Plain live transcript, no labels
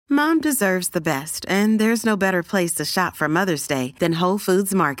Mom deserves the best, and there's no better place to shop for Mother's Day than Whole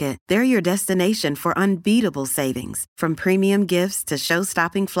Foods Market. They're your destination for unbeatable savings, from premium gifts to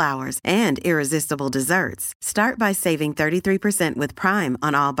show-stopping flowers and irresistible desserts. Start by saving 33% with Prime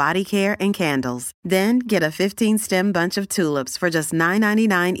on all body care and candles. Then get a 15-stem bunch of tulips for just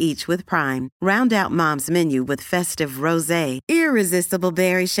 $9.99 each with Prime. Round out Mom's menu with festive rosé, irresistible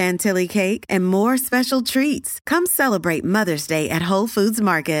berry chantilly cake, and more special treats. Come celebrate Mother's Day at Whole Foods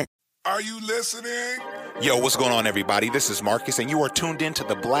Market. Are you listening? Yo, what's going on, everybody? This is Marcus, and you are tuned in to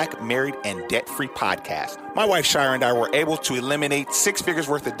the Black, Married, and Debt-Free podcast. My wife, Shira, and I were able to eliminate 6 figures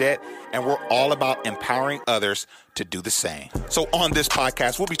worth of debt, and we're all about empowering others to do the same. So on this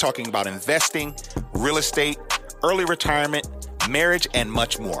podcast, we'll be talking about investing, real estate, early retirement, marriage, and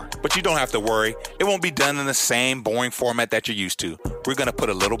much more. But you don't have to worry. It won't be done in the same boring format that you're used to. We're going to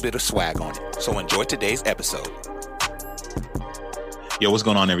put a little bit of swag on it. So enjoy today's episode. Yo, what's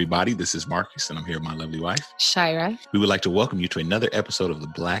going on, everybody? This is Marcus, and I'm here with my lovely wife, Shira. We would like to welcome you to another episode of the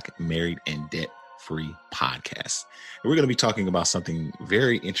Black, Married, and Debt-Free podcast. And we're going to be talking about something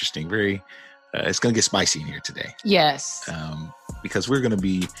very interesting, it's going to get spicy in here today. Yes. Because we're going to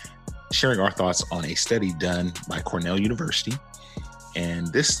be sharing our thoughts on a study done by Cornell University.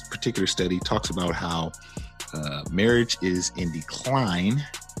 And this particular study talks about how marriage is in decline,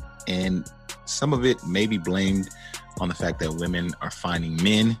 and some of it may be blamed on the fact that women are finding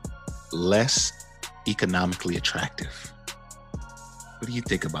men less economically attractive. What do you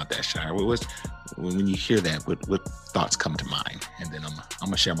think about that, Shire? When you hear that, what thoughts come to mind? And then I'm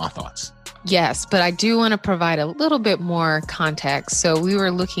going to share my thoughts. Yes, but I do want to provide a little bit more context. So we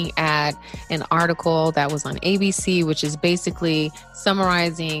were looking at an article that was on ABC, which is basically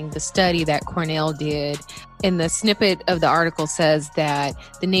summarizing the study that Cornell did. And the snippet of the article says that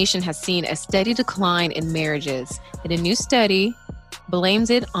the nation has seen a steady decline in marriages, and a new study blames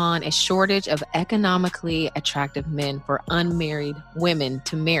it on a shortage of economically attractive men for unmarried women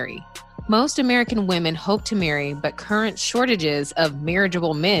to marry. Most American women hope to marry, but current shortages of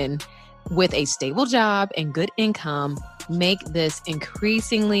marriageable men with a stable job and good income make this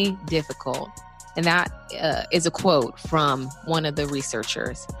increasingly difficult. And that is a quote from one of the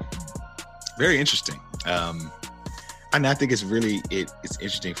researchers. Very interesting. And I think it's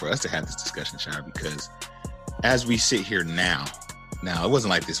interesting for us to have this discussion, Shire, because as we sit here now, it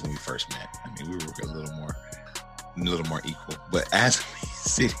wasn't like this when we first met. I mean, we were a little more equal. But as we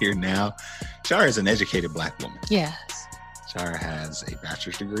sit here now, Shire is an educated Black woman. Yes. Shire has a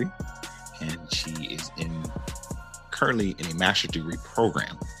bachelor's degree, and she is currently in a master's degree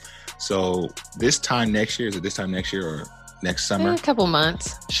program. So this time next year or next summer? A couple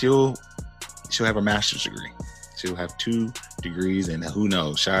months. She'll have a master's degree. She'll have 2 degrees, and who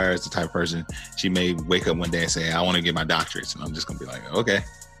knows? Shire is the type of person, she may wake up one day and say, I want to get my doctorate. And I'm just going to be like, okay.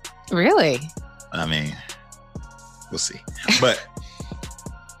 Really? I mean, we'll see. But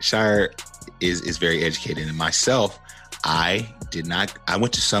Shire is very educated. And myself, I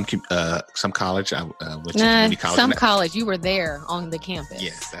went to some college. I went to community college. Some college. You were there on the campus.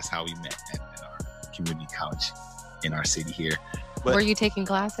 Yes, that's how we met at our community college in our city here. But were you taking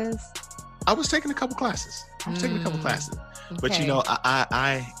classes? I was taking a couple classes. But Okay. you know,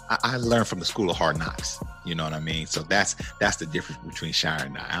 I learned from the school of hard knocks. You know what I mean? So that's the difference between Shire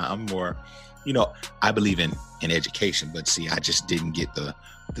and I. I'm more, I believe in education, but see, I just didn't get the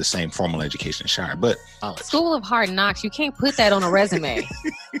same formal education as Shire. But School of Hard Knocks, you can't put that on a resume.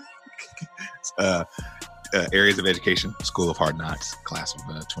 Areas of education, School of Hard Knocks, class of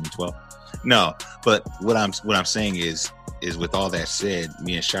 2012. No, but what I'm saying is with all that said,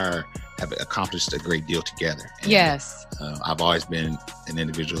 me and Shire have accomplished a great deal together. And, yes. I've always been an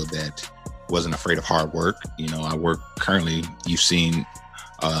individual that wasn't afraid of hard work. I work currently. You've seen,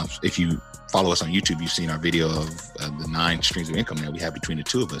 if you follow us on YouTube, you've seen our video of the 9 streams of income that we have between the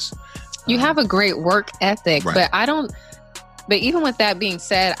 2 of us. You have a great work ethic, right. But even with that being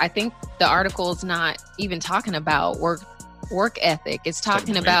said, I think the article is not even talking about work ethic. It's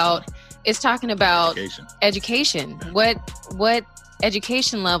talking about education. What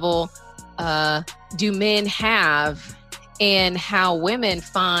education level do men have, and how women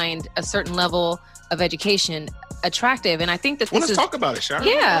find a certain level of education attractive? And I think that let's talk about it, Shire.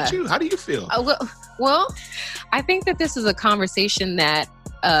 Yeah. How do you feel? Well, I think that this is a conversation that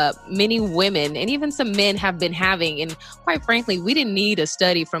many women and even some men have been having. And quite frankly, we didn't need a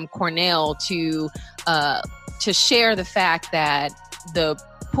study from Cornell to share the fact that the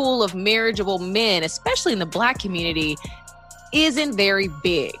pool of marriageable men, especially in the Black community, isn't very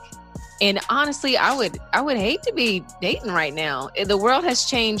big. And honestly, I would hate to be dating right now. The world has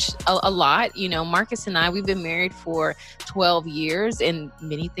changed a lot. You know, Marcus and I, we've been married for 12 years and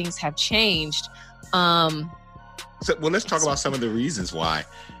many things have changed. Well, let's talk about some of the reasons why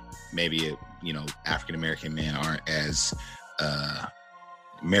maybe, African-American men aren't as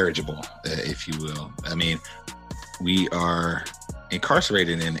marriageable, if you will. I mean, we are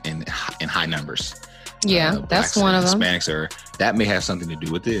incarcerated in high numbers. Yeah, that's one of them. Hispanics that may have something to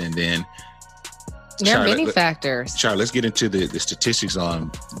do with it. And then there are many factors. Charlotte, let's get into the statistics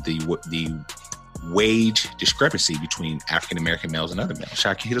on the wage discrepancy between African-American males and other males.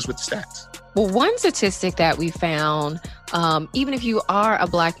 Charlotte, can you hit us with the stats? Well, one statistic that we found, even if you are a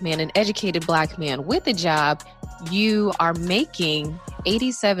Black man, an educated Black man with a job, you are making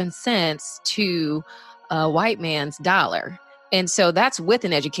 87 cents to a white man's dollar. And so that's with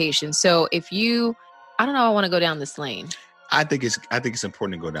an education. So if you, I don't know, I want to go down this lane. I think it's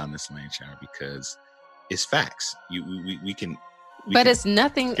important to go down this lane, Sharon, because it's facts. It's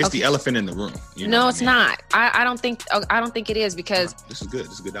nothing. It's the elephant in the room. No, it's not. I don't think it is, because this is good.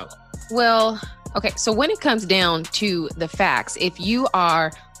 This is a good dialogue. Well, okay. So when it comes down to the facts, if you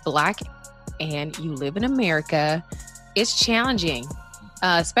are Black and you live in America, it's challenging,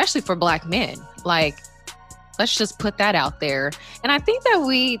 especially for Black men. Like, let's just put that out there. And I think that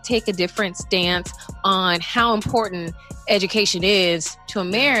we take a different stance on how important education is to a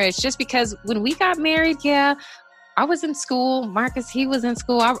marriage, just because when we got married, I was in school. Marcus, he was in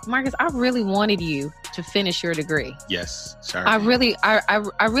school. Marcus, I really wanted you to finish your degree. Yes. Sorry. I really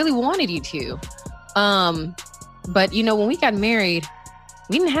wanted you to. But when we got married,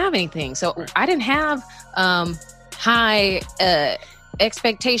 we didn't have anything. So right. I didn't have high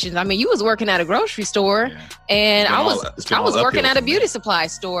expectations. I mean, you was working at a grocery store, and I was working at a beauty supply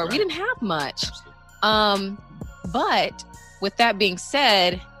store. Right. We didn't have much. Absolutely. But with that being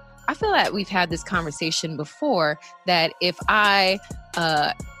said, I feel that we've had this conversation before, that if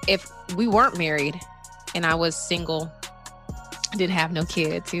we weren't married and I was single, didn't have no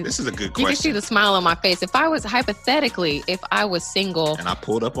kids. This is a good question. You can see the smile on my face. If I was single. And I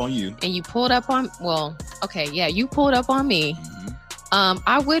pulled up on you. And you pulled up on, you pulled up on me. Mm-hmm.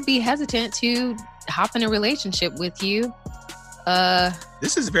 I would be hesitant to hop in a relationship with you.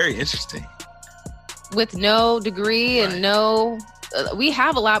 This is very interesting. With no degree and no... we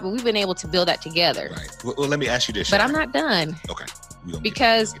have a lot, but we've been able to build that together. Right. Well, let me ask you this. But I'm not done. Okay.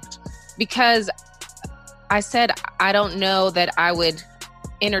 Because I said I don't know that I would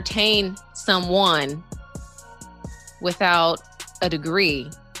entertain someone without a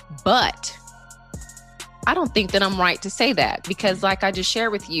degree, but I don't think that I'm right to say that, because like I just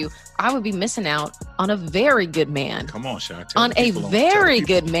shared with you, I would be missing out on a very good man. Come on, Sean. On a very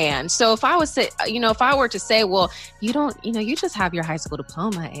good man. So if I was to, if I were to say, well, you don't, you just have your high school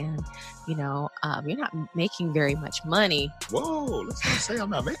diploma and, you're not making very much money. Whoa, let's not say I'm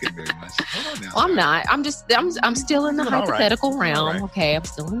not making very much. Hold on now. Well, I'm not. I'm still in the hypothetical realm. Right. Okay. I'm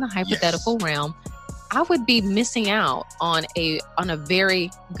still in the hypothetical realm. I would be missing out on a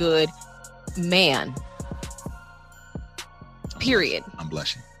very good man. Period. I'm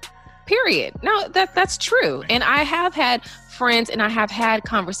blushing. Period. No, that's true. And I have had friends and I have had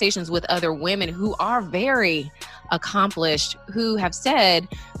conversations with other women who are very accomplished, who have said,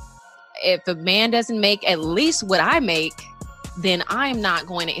 if a man doesn't make at least what I make, then I'm not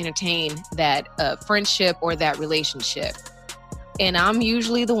going to entertain that friendship or that relationship. And I'm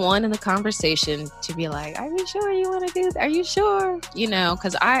usually the one in the conversation to be like, are you sure you want to do that? Are you sure?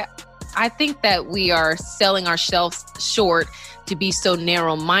 Because I think that we are selling ourselves short to be so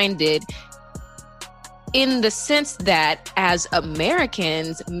narrow-minded, in the sense that as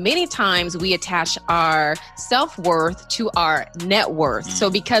Americans, many times we attach our self-worth to our net worth. So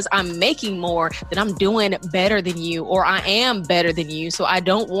because I'm making more, then I'm doing better than you, or I am better than you. So I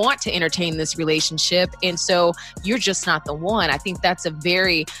don't want to entertain this relationship. And so you're just not the one. I think that's a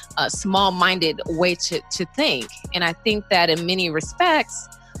very small-minded way to think. And I think that in many respects,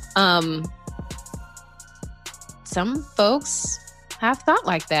 some folks have thought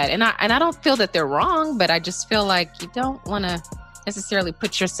like that. And I don't feel that they're wrong, but I just feel like you don't want to necessarily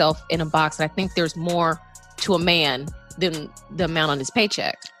put yourself in a box. And I think there's more to a man than the amount on his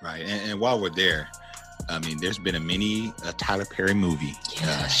paycheck. Right. And while we're there, I mean, there's been a mini Tyler Perry movie.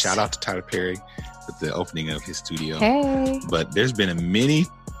 Yes. Shout out to Tyler Perry with the opening of his studio. Hey. But there's been a mini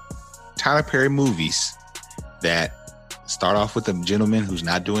Tyler Perry movies that start off with a gentleman who's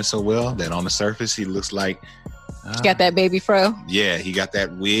not doing so well, that on the surface he looks like got that baby fro. Yeah, he got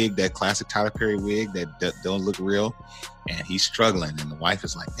that wig, that classic Tyler Perry wig that don't look real, and he's struggling. And the wife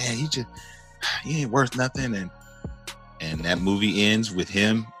is like, "Man, he ain't worth nothing." And that movie ends with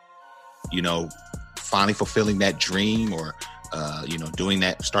him finally fulfilling that dream, or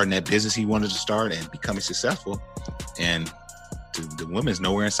starting that business he wanted to start and becoming successful. And the woman's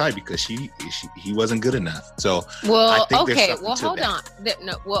nowhere in sight because he wasn't good enough. So well, I think okay, well, hold on.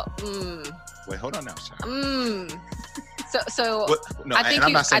 Wait, hold on now, Sharon. So no, and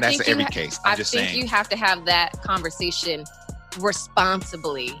I'm not saying that's every case. I'm just saying you have to have that conversation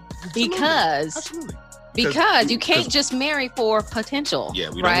responsibly because you can't just marry for potential. Yeah,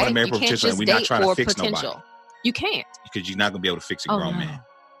 we don't want to marry for potential, and we're not trying to fix nobody. You can't, because you're not going to be able to fix a grown man.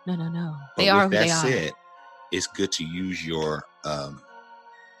 No. But they are who they are. That said, it's good to use your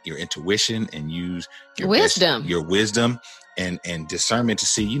intuition and use your wisdom and discernment to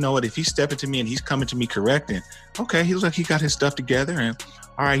see, if he's stepping to me and he's coming to me correct, and okay, he looks like he got his stuff together, and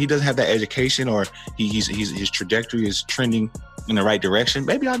all right, he doesn't have that education, or his trajectory is trending in the right direction.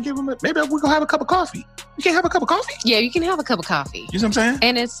 Maybe I'll give him maybe we're gonna have a cup of coffee. You can't have a cup of coffee? Yeah, you can have a cup of coffee. You know what I'm saying?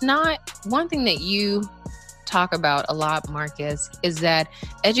 And it's not one thing that you talk about a lot, Marcus, is that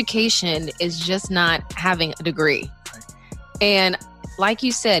education is just not having a degree. Right. And like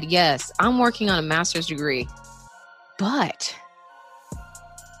you said, yes, I'm working on a master's degree, but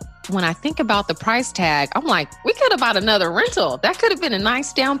when I think about the price tag, I'm like, we could have bought another rental. That could have been a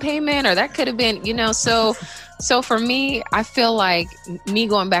nice down payment, or that could have been, so for me, I feel like me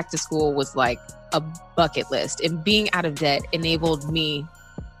going back to school was like a bucket list, and being out of debt enabled me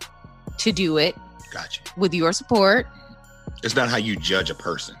to do it. Gotcha. With your support. It's not how you judge a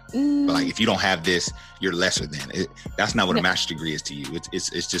person. But like, if you don't have this, you're lesser than it. That's not what a master's degree is to you. It's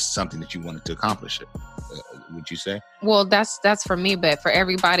just something that you wanted to accomplish. Would you say? Well, that's for me, but for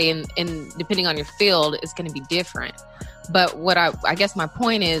everybody, and depending on your field, it's going to be different. But what I guess my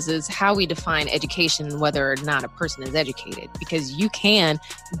point is how we define education, whether or not a person is educated, because you can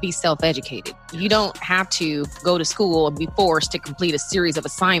be self-educated. You don't have to go to school and be forced to complete a series of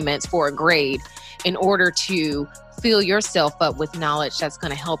assignments for a grade in order to fill yourself up with knowledge that's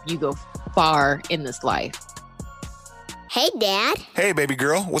going to help you go far in this life. Hey, Dad. Hey, baby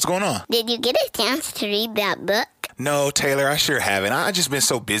girl. What's going on? Did you get a chance to read that book? No, Taylor, I sure haven't. I've just been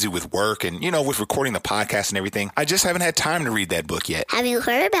so busy with work and, with recording the podcast and everything. I just haven't had time to read that book yet. Have you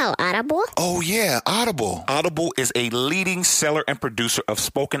heard about Audible? Oh, yeah, Audible. Audible is a leading seller and producer of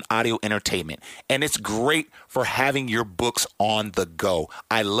spoken audio entertainment, and it's great for having your books on the go.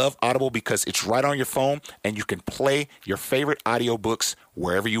 I love Audible because it's right on your phone, and you can play your favorite audiobooks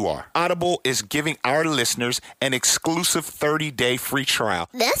wherever you are. Audible is giving our listeners an exclusive 30-day free trial.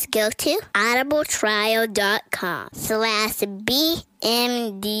 Let's go to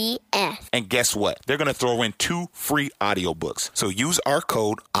audibletrial.com/BMDF. And guess what? They're going to throw in 2 free audiobooks. So use our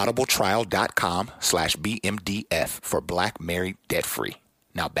code audibletrial.com/BMDF for Black Married Debt Free.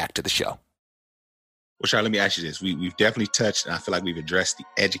 Now back to the show. Well, Charlie, let me ask you this. We've definitely touched, and I feel like we've addressed the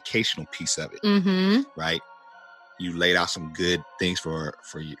educational piece of it, right? You laid out some good things for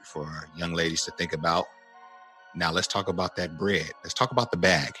young ladies to think about. Now let's talk about that bread. Let's talk about the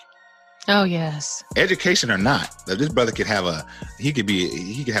bag. Oh, yes. Education or not, this brother could have a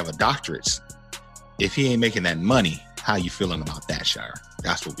doctorate. If he ain't making that money, how you feeling about that, Shire?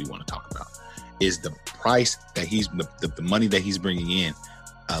 That's what we want to talk about. Is the price that the money that he's bringing in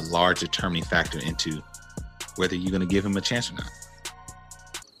a large determining factor into whether you're going to give him a chance or not?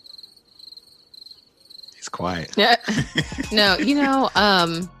 It's quiet. No,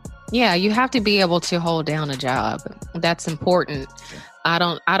 yeah, you have to be able to hold down a job. That's important. Okay. I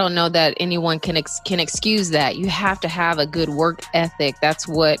don't know that anyone can excuse that. You have to have a good work ethic.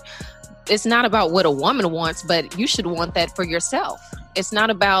 It's not about what a woman wants, but you should want that for yourself. It's not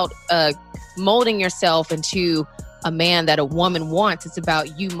about molding yourself into a man that a woman wants. It's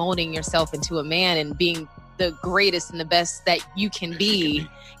about you molding yourself into a man and being the greatest and the best that you can be.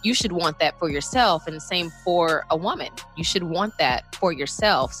 You should want that for yourself, and the same for a woman. You should want that for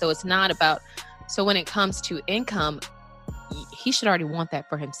yourself. So it's not about, so when it comes to income, he should already want that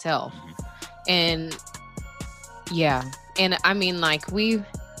for himself. And yeah. And I mean, like when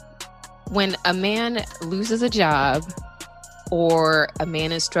a man loses a job or a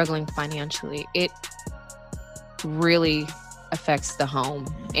man is struggling financially, it really affects the home.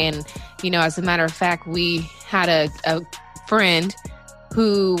 And, as a matter of fact, we had a friend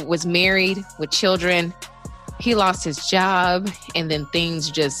who was married with children. He lost his job, and then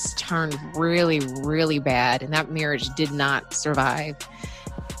things just turned really, really bad, and that marriage did not survive.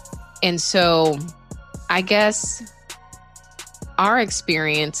 And so I guess our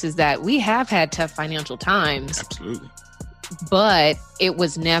experience is that we have had tough financial times. Absolutely. But it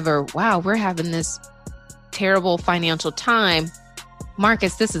was never, wow, we're having this terrible financial time.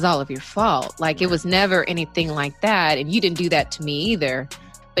 Marcus, this is all of your fault. Like, it was never anything like that. And you didn't do that to me either.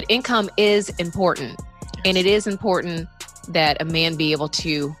 But income is important. Yes. And it is important that a man be able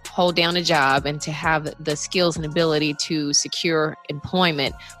to hold down a job and to have the skills and ability to secure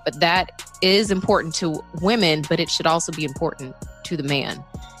employment. But that is important to women, but it should also be important to the man.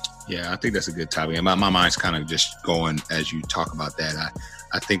 Yeah, I think that's a good topic. And my mind's kind of just going as you talk about that.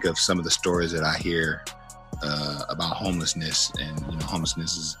 I think of some of the stories that I hear about homelessness, and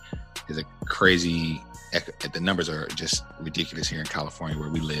homelessness is a crazy. The numbers are just ridiculous here in California where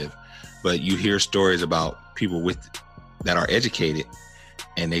we live. But you hear stories about people that are educated,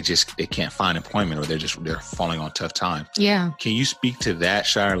 and they can't find employment, or they're falling on tough times. Yeah. Can you speak to that,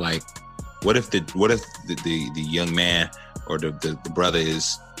 Shire? Like, what if the young man or the brother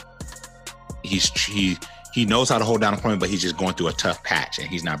is he knows how to hold down employment, but he's just going through a tough patch and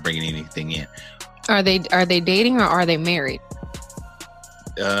he's not bringing anything in? Are they dating or are they married?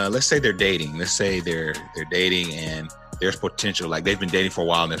 Let's say they're dating. Let's say they're dating and there's potential. Like they've been dating for a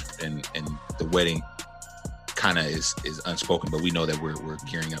while, and the wedding kind of is unspoken, but we know that we're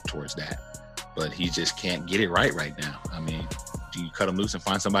gearing up towards that. But he just can't get it right now. I mean, do you cut him loose and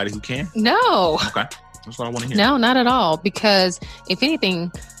find somebody who can? No. Okay, that's what I want to hear. No, not at all. Because if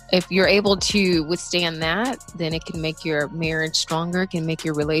anything, if you're able to withstand that, then it can make your marriage stronger, can make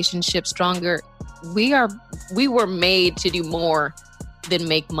your relationship stronger. We were made to do more than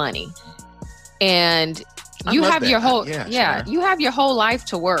make money. And you have your whole, sure. You have your whole life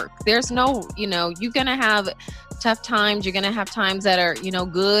to work. There's no, you're going to have tough times. You're going to have times that are,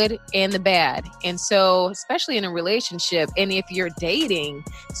 good and the bad. And so, especially in a relationship, and if you're dating,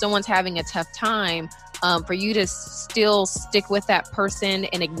 someone's having a tough time, for you to still stick with that person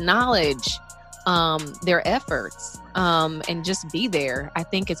and acknowledge their efforts and just be there, I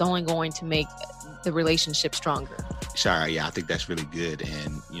think it's only going to make the relationship stronger. Shire, yeah, I think that's really good.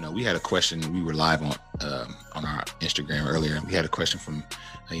 And we had a question. We were live on our Instagram earlier, and we had a question from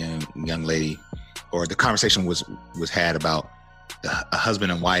a young lady, or the conversation was had about a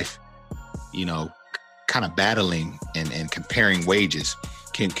husband and wife, kind of battling and comparing wages.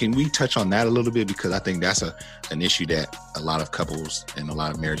 Can we touch on that a little bit? Because I think that's an issue that a lot of couples and a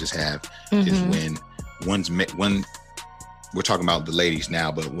lot of marriages have, is when we're talking about the ladies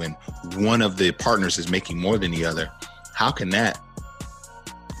now, but when one of the partners is making more than the other, how can that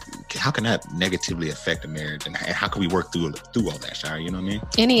negatively affect a marriage, and how can we work through all that, Shire? You know what I mean?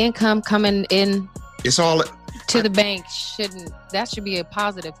 Any income coming in, it's all to the bank should be a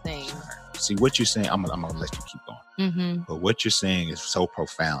positive thing. See what you're saying. I'm gonna let you keep going. But what you're saying is so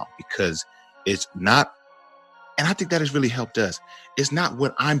profound, because it's not, and I think that has really helped us. It's not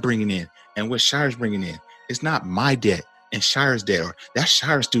what I'm bringing in and what Shire's bringing in. It's not my debt and Shire's debt, or that's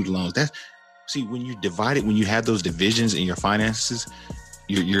Shire's student loans. See, when you divide it, when you have those divisions in your finances,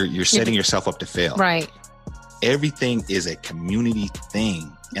 you're setting yourself up to fail. Right. Everything is a community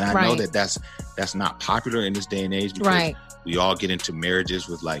thing, and I know that's not popular in this day and age, because we all get into marriages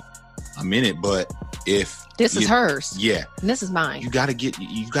with like, I'm in it, but if this is hers, yeah, and this is mine, you got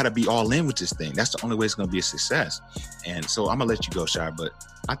to be all in with this thing. That's the only way it's going to be a success. And so I'm gonna let you go, Shire, but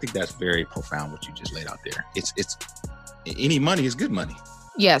I think that's very profound what you just laid out there. It's any money is good money.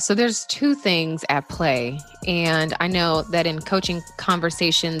 Yeah, so there's two things at play. And I know that in coaching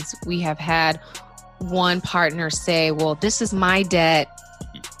conversations, we have had one partner say, well, this is my debt,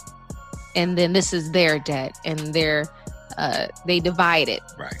 and then this is their debt, and they divide it.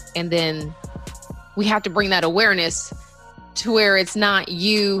 Right. And then we have to bring that awareness to where it's not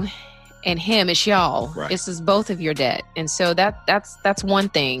you and him, it's y'all. Right. This is both of your debt. And so that's one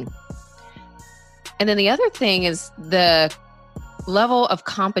thing. And then the other thing is the level of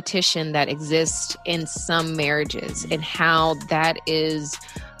competition that exists in some marriages, and how that is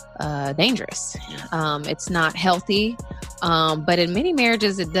dangerous. Yeah. It's not healthy. But in many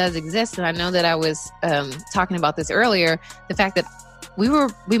marriages, it does exist. And I know that I was talking about this earlier, the fact that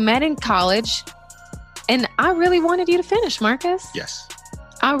we met in college, and I really wanted you to finish, Marcus. Yes.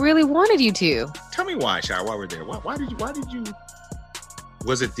 I really wanted you to. Tell me why, Shire, while we're there. Why did you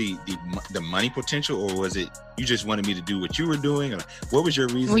was it the money potential, or was it you just wanted me to do what you were doing? Or what was your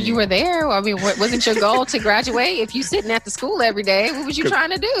reason? Well, you were there. I mean, wasn't your goal to graduate? If you sitting at the school every day, what was you trying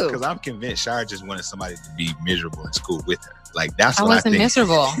to do? Because I'm convinced Shire just wanted somebody to be miserable in school with her. Like, that's what I wasn't I think.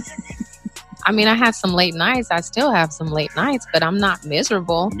 miserable. I mean, I had some late nights. I still have some late nights, but I'm not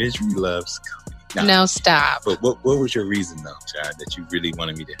miserable. Misery loves company. No, stop. But what was your reason, though, Shire, that you really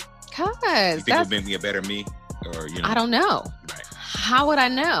wanted me to? Because You think it would make me a better me? Or, I don't know. Right. How would I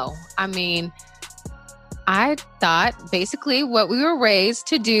know? I mean, I thought basically what we were raised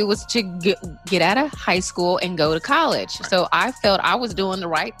to do was to get out of high school and go to college. Right. So I felt I was doing the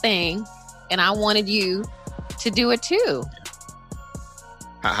right thing, and I wanted you to do it too.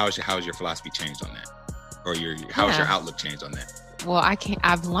 How's your philosophy changed on that, or how's your outlook changed on that? Well,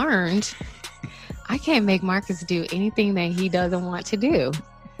 I've learned I can't make Marcus do anything that he doesn't want to do.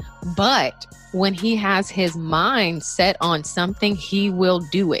 But when he has his mind set on something, he will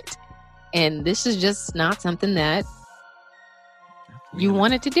do it. And this is just not something that you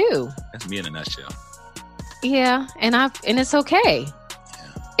wanted to do. That's me in a nutshell. Yeah, and it's okay.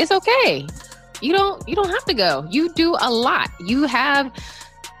 Yeah. It's okay. You don't have to go. You do a lot. You have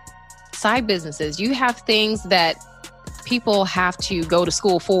side businesses. You have things that people have to go to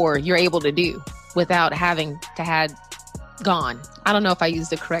school for. You're able to do without having to have gone. I don't know if I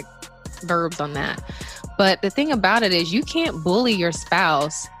used the correct verbs on that. But the thing about it is you can't bully your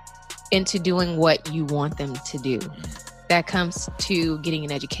spouse into doing what you want them to do. That comes to getting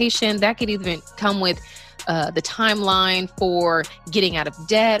an education. That could even come with the timeline for getting out of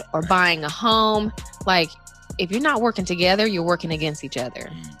debt or buying a home. Like, if you're not working together, you're working against each other.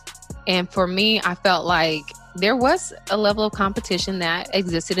 And for me, I felt like there was a level of competition that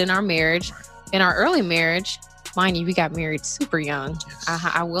existed in our marriage. In our early marriage, mind you, we got married super young. Yes.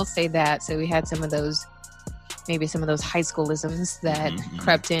 I will say that. So we had some of those high schoolisms that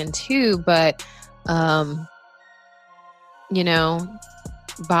crept in too. But,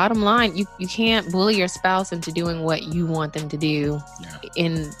 bottom line, you can't bully your spouse into doing what you want them to do. Yeah.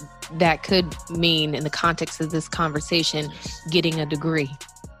 And that could mean, in the context of this conversation, getting a degree.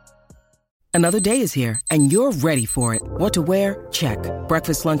 Another day is here, and you're ready for it. What to wear? Check.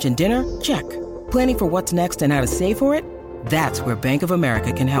 Breakfast, lunch, and dinner? Check. Planning for what's next and how to save for it? That's where Bank of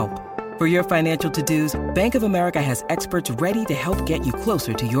America can help. For your financial to-dos, Bank of America has experts ready to help get you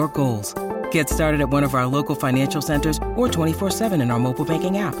closer to your goals. Get started at one of our local financial centers or 24/7 in our mobile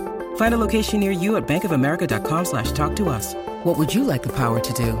banking app. Find a location near you at bankofamerica.com/talktous. What would you like the power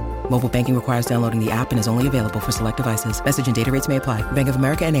to do? Mobile banking requires downloading the app and is only available for select devices. Message and data rates may apply. Bank of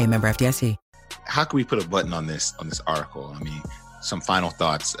America NA, member FDIC. How can we put a button on this article? I mean, some final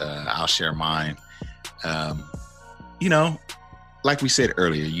thoughts. I'll share mine. Like we said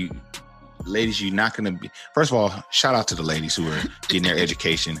earlier, ladies, you're not going to be. First of all, shout out to the ladies who are getting their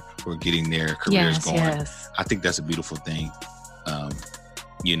education, who are getting their careers going. Yes. I think that's a beautiful thing.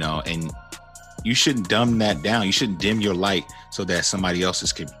 And you shouldn't dumb that down. You shouldn't dim your light so that somebody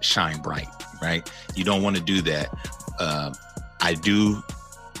else's can shine bright, right? You don't want to do that. I do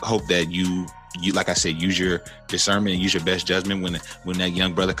hope that you, like I said, use your discernment and use your best judgment when that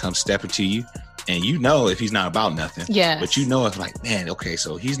young brother comes stepping to you, and if he's not about nothing. Yeah. But it's like, man, okay,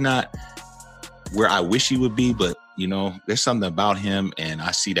 so he's not where I wish he would be, but there's something about him, and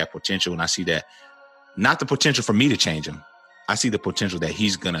I see that potential, and I see that not the potential for me to change him. I see the potential that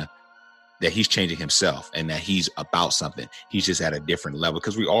he's changing himself, and that he's about something. He's just at a different level,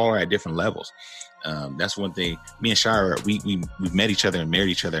 because we all are at different levels. That's one thing. Me and Shira, we've met each other and married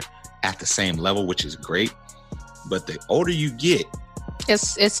each other at the same level, which is great. But the older you get,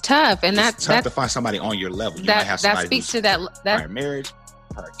 it's tough, and that's tough to find somebody on your level. You might have somebody that speaks to that prior marriage,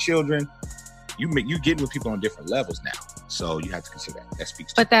 prior children. You get with people on different levels now, so you have to consider that.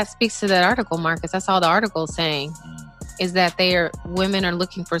 That speaks to that article, Marcus. That's all the article is saying, is that women are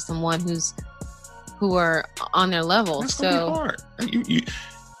looking for someone who are on their level. That's gonna be hard.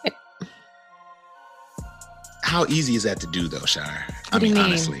 How easy is that to do, though, Shire?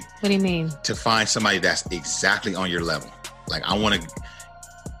 Honestly, what do you mean? To find somebody that's exactly on your level. Like, I want to.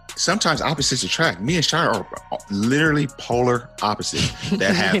 Sometimes opposites attract. Me and Shire are literally polar opposites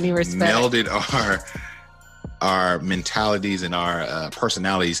that have melded our mentalities and our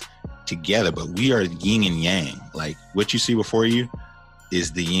personalities together. But we are yin and yang. Like, what you see before you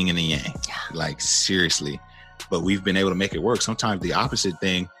is the yin and the yang. Yeah. Like, seriously. But we've been able to make it work. Sometimes the opposite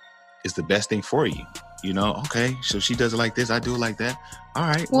thing is the best thing for you. Okay, so she does it like this, I do it like that. All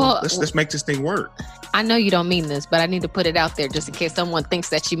right, well, let's make this thing work. I know you don't mean this, but I need to put it out there just in case someone thinks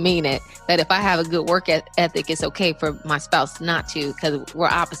that you mean it, that if I have a good work ethic, it's okay for my spouse not to, because we're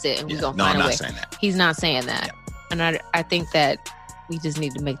opposite and we're going to find a way. I'm not saying that. He's not saying that. Yeah. And I think that we just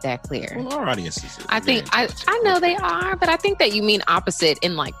need to make that clear. Well, our audiences I think, I know they are, but I think that you mean opposite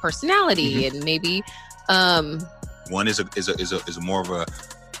in like personality and maybe. One is more of a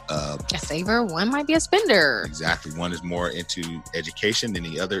saver, one might be a spender. Exactly. One is more into education and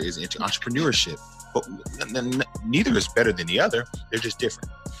the other is into entrepreneurship. But neither is better than the other. They're just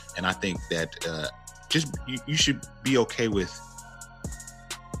different. And I think that you should be okay with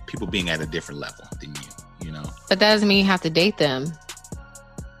people being at a different level than you. But that doesn't mean you have to date them.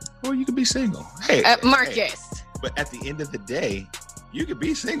 Or you could be single. Hey, Marcus. Hey. But at the end of the day, you could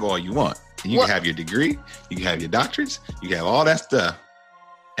be single all you want. You can have your degree, you can have your doctorates, you can have all that stuff,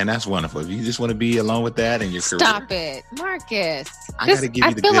 And that's wonderful. If you just want to be alone with that and your career. Stop it, Marcus. I got to give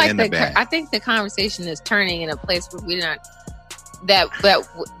you the good and the bad. I think the conversation is turning in a place where we're not that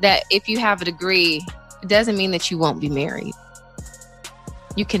if you have a degree, it doesn't mean that you won't be married.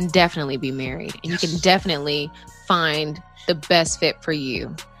 You can definitely be married, and Yes. you can definitely find the best fit for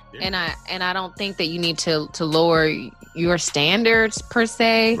you. Yeah. And I don't think that you need to lower your standards per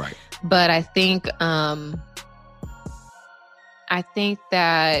se. Right. But I think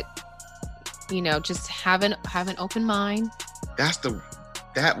that, you know, just have an open mind.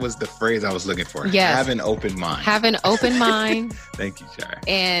 That was the phrase I was looking for. Yes. Have an open mind. Have an open mind. Thank you, Shire.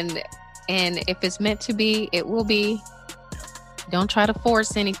 And if it's meant to be, it will be. Don't try to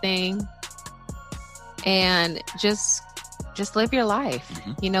force anything. And just live your life.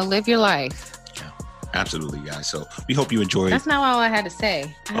 Mm-hmm. You know, live your life. Absolutely, guys. So we hope you enjoyed. That's not all I had to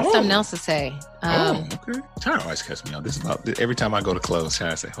say. I had something else to say. Okay. Shire always cuts me off. This is about every time I go to close.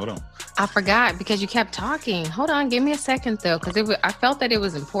 Shire say, "Hold on." I forgot because you kept talking. Hold on, give me a second though, because I felt that it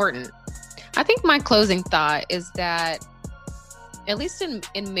was important. I think my closing thought is that, at least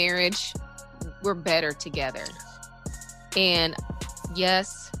in marriage, we're better together. And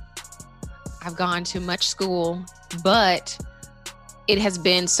yes, I've gone to much school, but it has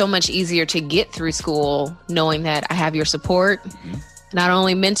been so much easier to get through school knowing that I have your support, not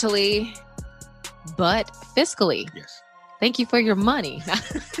only mentally, but fiscally. Yes. Thank you for your money.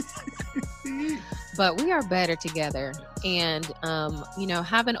 But we are better together. And, you know,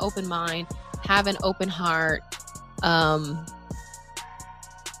 have an open mind, have an open heart. I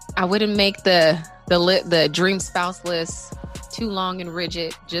wouldn't make the dream spouse list too long and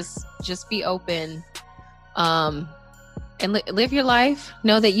rigid. Just be open. And live your life.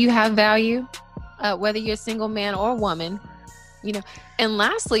 Know that you have value, whether you're a single man or woman, you know. And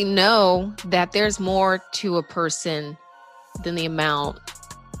lastly, know that there's more to a person than the amount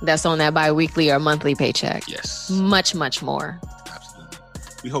that's on that biweekly or monthly paycheck. Yes. Much, much more. Absolutely.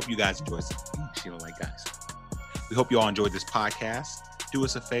 We hope you guys enjoyed this. She don't like guys. We hope you all enjoyed this podcast. Do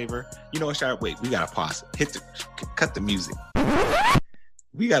us a favor. You know what, Shire? Wait, we got to pause. Cut the music.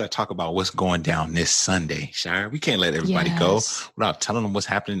 We got to talk about what's going down this Sunday, Shire. We can't let everybody go without telling them what's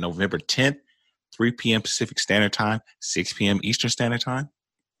happening November 10th, 3 p.m. Pacific Standard Time, 6 p.m. Eastern Standard Time.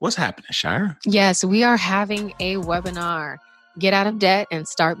 What's happening, Shire? Yes, we are having a webinar, Get Out of Debt and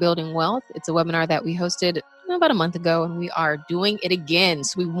Start Building Wealth. It's a webinar that we hosted about a month ago, and we are doing it again.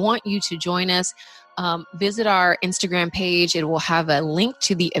 So we want you to join us. Visit our Instagram page. It will have a link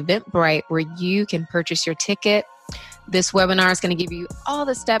to the Eventbrite where you can purchase your ticket. This webinar is going to give you all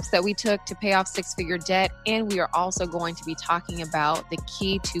the steps that we took to pay off six-figure debt. And we are also going to be talking about the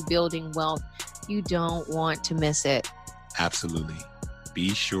key to building wealth. You don't want to miss it. Absolutely. Be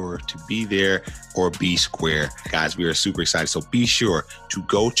sure to be there or be square. Guys, we are super excited. So be sure to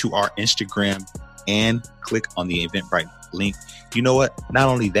go to our Instagram and click on the Eventbrite link. You know what? Not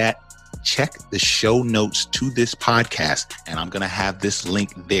only that, check the show notes to this podcast, and I'm going to have this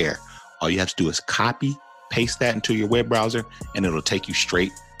link there. All you have to do is copy, paste that into your web browser, and it'll take you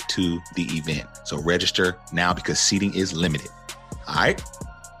straight to the event. So register now because seating is limited. All right.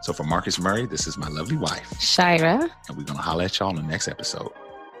 So for Marcus Murray, this is my lovely wife, Shira. and we're going to holler at y'all in the next episode.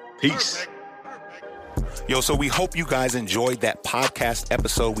 Peace. Yo, so we hope you guys enjoyed that podcast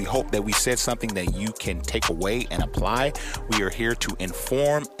episode. We hope that we said something that you can take away and apply. We are here to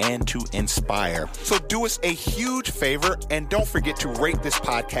inform and to inspire. So do us a huge favor and don't forget to rate this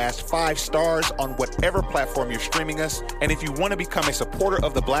podcast 5 stars on whatever platform you're streaming us. And if you want to become a supporter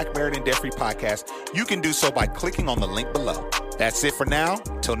of the Black Married and Debt Free podcast, you can do so by clicking on the link below. That's it for now.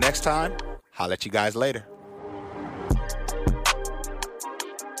 Till next time, holla at you guys later.